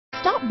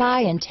Stop by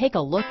and take a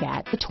look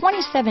at the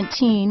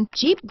 2017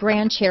 Jeep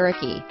Grand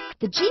Cherokee.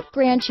 The Jeep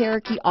Grand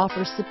Cherokee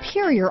offers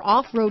superior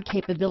off-road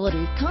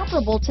capabilities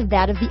comparable to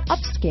that of the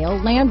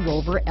upscale Land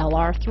Rover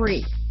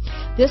LR3.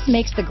 This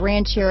makes the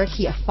Grand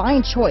Cherokee a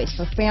fine choice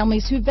for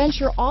families who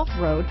venture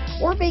off-road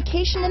or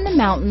vacation in the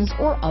mountains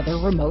or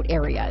other remote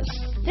areas.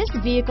 This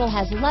vehicle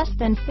has less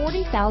than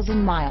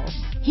 40,000 miles.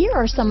 Here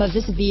are some of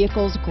this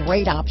vehicle's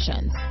great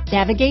options: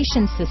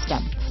 navigation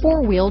system,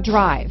 four-wheel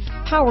drive,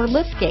 power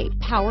liftgate,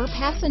 power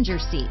passenger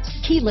seat,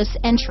 keyless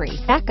entry,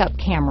 backup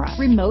camera,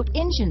 remote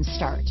engine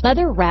start,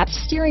 leather-wrapped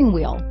steering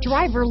wheel,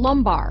 driver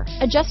lumbar,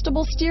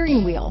 adjustable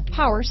steering wheel,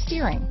 power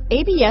steering,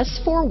 ABS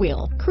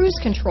four-wheel, cruise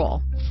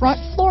control, front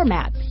floor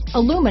mats,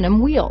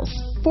 aluminum wheels,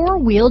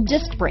 four-wheel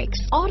disc brakes,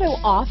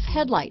 auto-off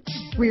headlights,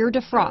 rear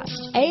defrost,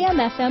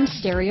 AM/FM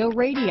stereo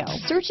radio.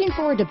 Searching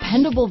for a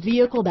dependable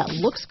vehicle that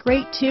looks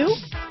great too?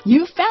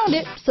 You found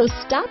it, so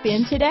stop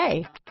in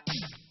today.